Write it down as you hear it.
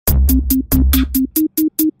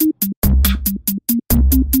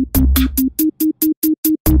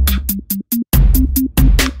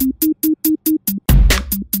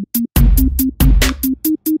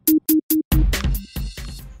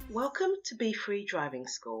B3 driving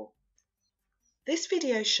school. This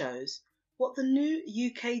video shows what the new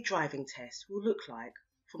UK driving test will look like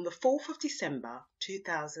from the 4th of December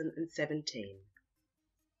 2017.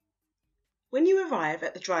 When you arrive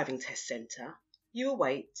at the driving test centre, you will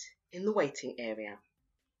wait in the waiting area.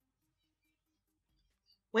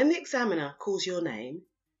 When the examiner calls your name,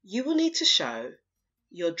 you will need to show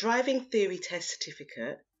your driving theory test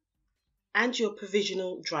certificate and your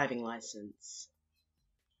provisional driving licence.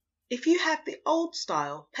 If you have the old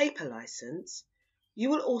style paper licence, you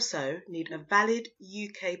will also need a valid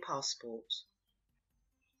UK passport.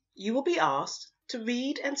 You will be asked to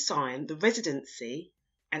read and sign the residency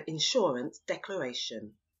and insurance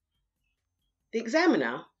declaration. The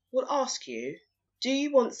examiner will ask you, do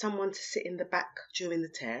you want someone to sit in the back during the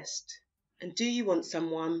test? And do you want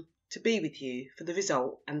someone to be with you for the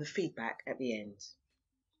result and the feedback at the end?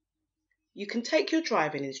 You can take your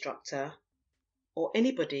driving instructor or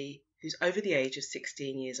anybody who's over the age of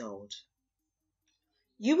 16 years old.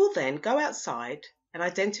 You will then go outside and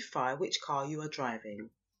identify which car you are driving.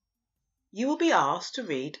 You will be asked to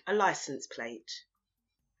read a licence plate.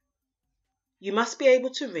 You must be able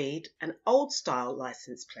to read an old style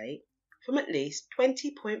licence plate from at least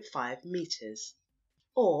 20.5 metres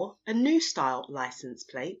or a new style licence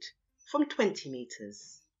plate from 20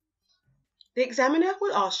 metres. The examiner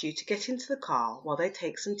will ask you to get into the car while they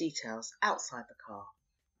take some details outside the car.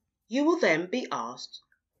 You will then be asked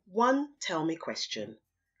one tell me question,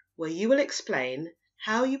 where you will explain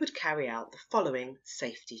how you would carry out the following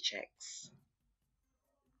safety checks.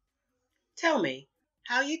 Tell me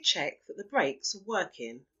how you check that the brakes are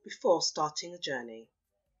working before starting a journey.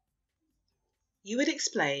 You would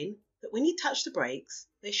explain that when you touch the brakes,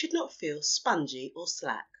 they should not feel spongy or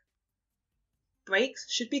slack. Brakes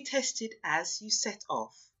should be tested as you set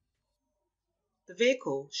off. The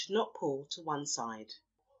vehicle should not pull to one side.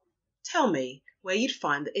 Tell me where you'd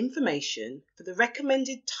find the information for the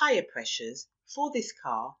recommended tyre pressures for this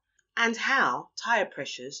car and how tyre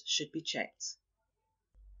pressures should be checked.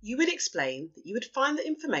 You would explain that you would find the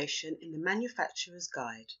information in the manufacturer's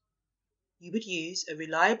guide. You would use a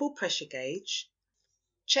reliable pressure gauge,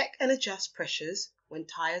 check and adjust pressures when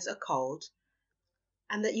tyres are cold,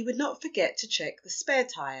 and that you would not forget to check the spare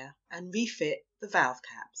tyre and refit the valve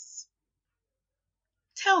caps.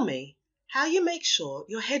 Tell me how you make sure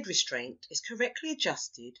your head restraint is correctly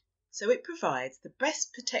adjusted so it provides the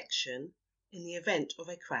best protection in the event of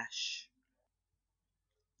a crash.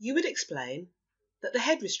 You would explain that the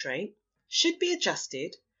head restraint should be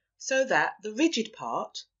adjusted so that the rigid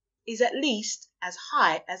part is at least as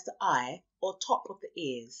high as the eye or top of the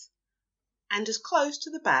ears and as close to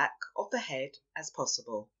the back of the head as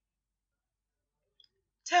possible.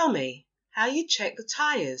 Tell me how you check the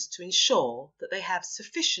tyres to ensure that they have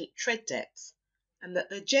sufficient tread depth and that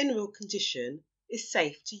their general condition is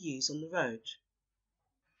safe to use on the road.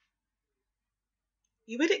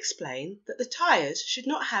 You would explain that the tyres should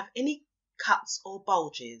not have any cuts or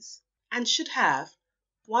bulges and should have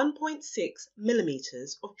 1.6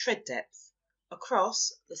 millimetres of tread depth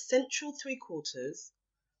across the central 3/4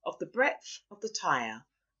 of the breadth of the tyre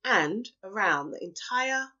and around the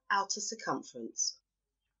entire outer circumference.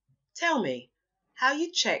 Tell me how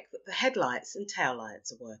you check that the headlights and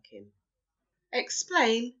taillights are working.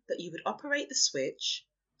 Explain that you would operate the switch,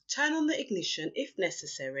 turn on the ignition if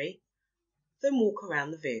necessary, then walk around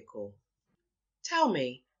the vehicle. Tell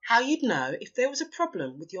me how you'd know if there was a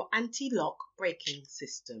problem with your anti-lock braking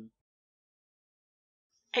system.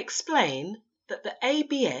 Explain that the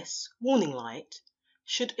ABS warning light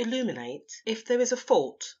should illuminate if there is a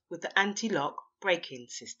fault with the anti-lock braking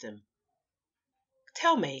system.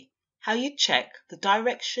 Tell me how you check the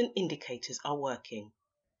direction indicators are working.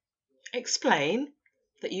 Explain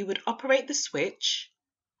that you would operate the switch,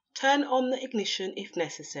 turn on the ignition if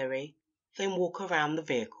necessary, then walk around the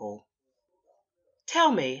vehicle.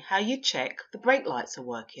 Tell me how you check the brake lights are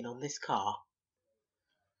working on this car.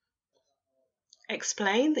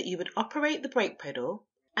 Explain that you would operate the brake pedal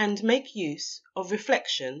and make use of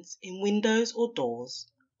reflections in windows or doors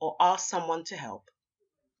or ask someone to help.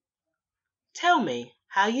 Tell me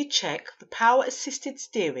how you check the power assisted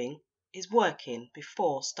steering is working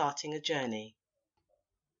before starting a journey.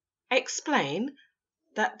 Explain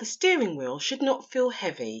that the steering wheel should not feel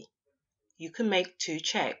heavy. You can make 2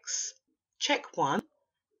 checks. Check 1.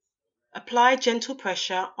 Apply gentle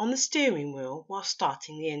pressure on the steering wheel while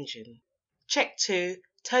starting the engine. Check 2.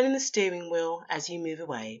 Turning the steering wheel as you move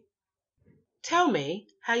away. Tell me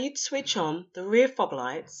how you'd switch on the rear fog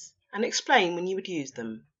lights and explain when you would use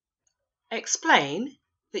them. Explain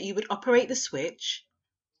that you would operate the switch,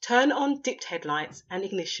 turn on dipped headlights and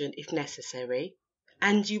ignition if necessary,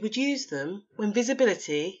 and you would use them when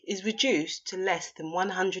visibility is reduced to less than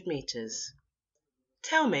 100 metres.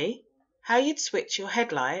 Tell me how you'd switch your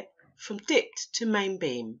headlight from dipped to main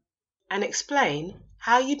beam, and explain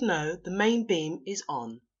how you'd know the main beam is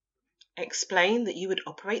on. Explain that you would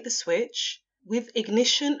operate the switch with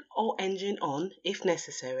ignition or engine on if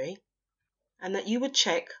necessary, and that you would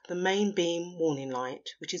check the main beam warning light,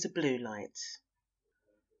 which is a blue light.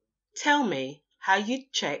 Tell me how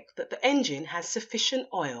you'd check that the engine has sufficient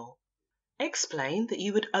oil. Explain that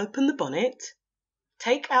you would open the bonnet,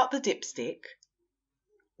 take out the dipstick,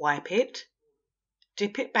 wipe it,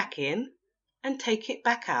 dip it back in, and take it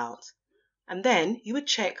back out, and then you would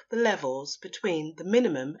check the levels between the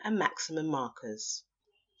minimum and maximum markers.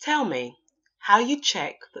 Tell me how you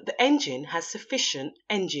check that the engine has sufficient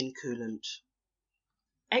engine coolant.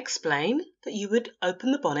 Explain that you would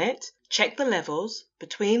open the bonnet, check the levels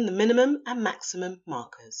between the minimum and maximum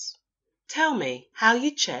markers. Tell me how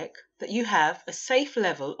you check that you have a safe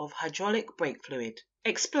level of hydraulic brake fluid.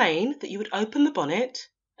 Explain that you would open the bonnet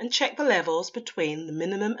and check the levels between the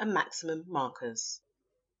minimum and maximum markers.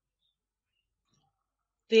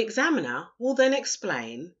 The examiner will then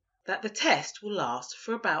explain that the test will last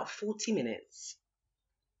for about 40 minutes.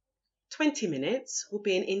 20 minutes will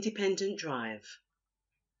be an independent drive.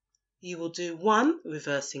 You will do one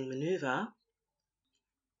reversing manoeuvre.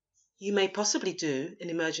 You may possibly do an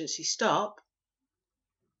emergency stop,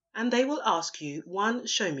 and they will ask you one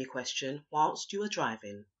show me question whilst you are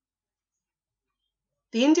driving.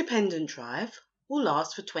 The independent drive will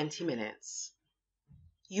last for 20 minutes.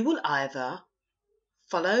 You will either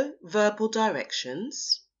follow verbal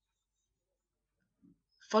directions,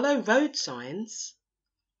 follow road signs,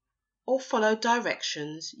 or follow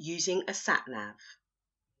directions using a sat-nav.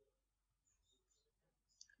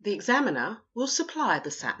 The examiner will supply the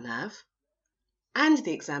sat-nav, and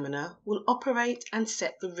the examiner will operate and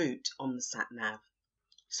set the route on the sat-nav,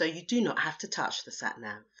 so you do not have to touch the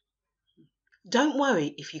sat-nav. Don't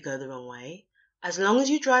worry if you go the wrong way. As long as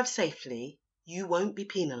you drive safely, you won't be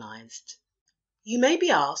penalised. You may be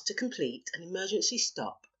asked to complete an emergency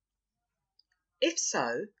stop. If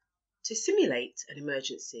so, to simulate an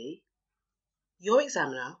emergency, your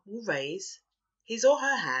examiner will raise his or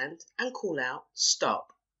her hand and call out, "Stop."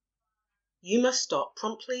 You must stop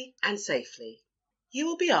promptly and safely. You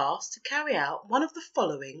will be asked to carry out one of the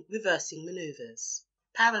following reversing manoeuvres: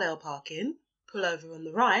 parallel parking, pull over on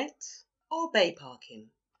the right, or bay parking.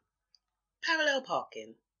 Parallel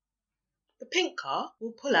parking. The pink car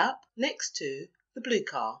will pull up next to the blue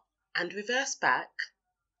car and reverse back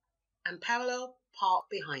and parallel park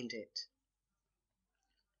behind it,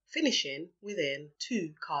 finishing within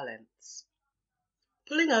 2 car lengths.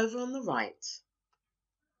 Pulling over on the right.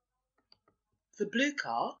 The blue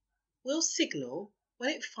car will signal when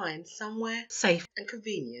it finds somewhere safe and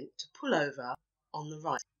convenient to pull over on the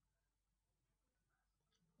right.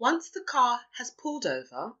 Once the car has pulled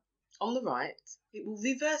over on the right, it will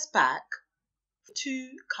reverse back for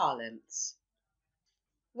 2 car lengths.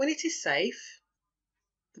 When it is safe,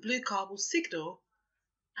 the blue car will signal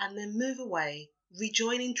and then move away,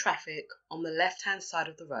 rejoining traffic on the left-hand side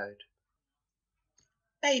of the road.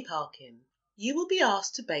 Bay parking. You will be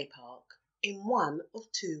asked to bay park in one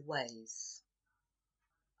of 2 ways.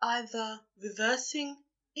 Either reversing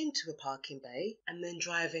into a parking bay and then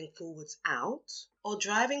driving forwards out, or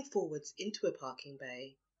driving forwards into a parking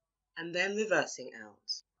bay and then reversing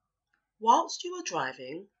out. Whilst you are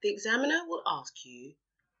driving, the examiner will ask you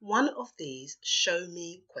one of these show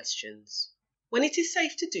me questions. When it is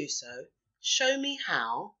safe to do so, show me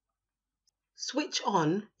how. Switch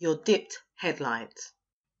on your dipped headlight.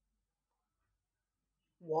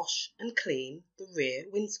 Wash and clean the rear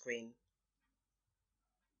windscreen.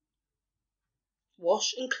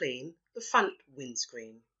 Wash and clean the front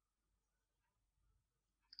windscreen.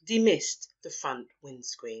 Demist the front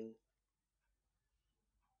windscreen.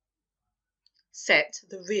 Set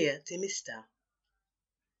the rear demister.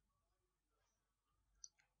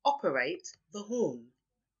 Operate the horn.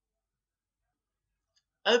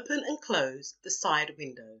 Open and close the side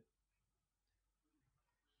window.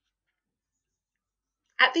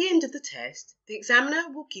 At the end of the test, the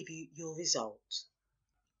examiner will give you your result.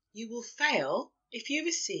 You will fail if you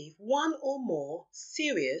receive 1 or more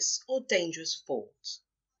serious or dangerous faults,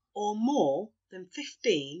 or more than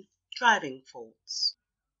 15 driving faults.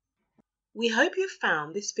 We hope you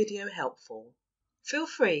found this video helpful. Feel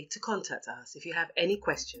free to contact us if you have any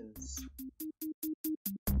questions.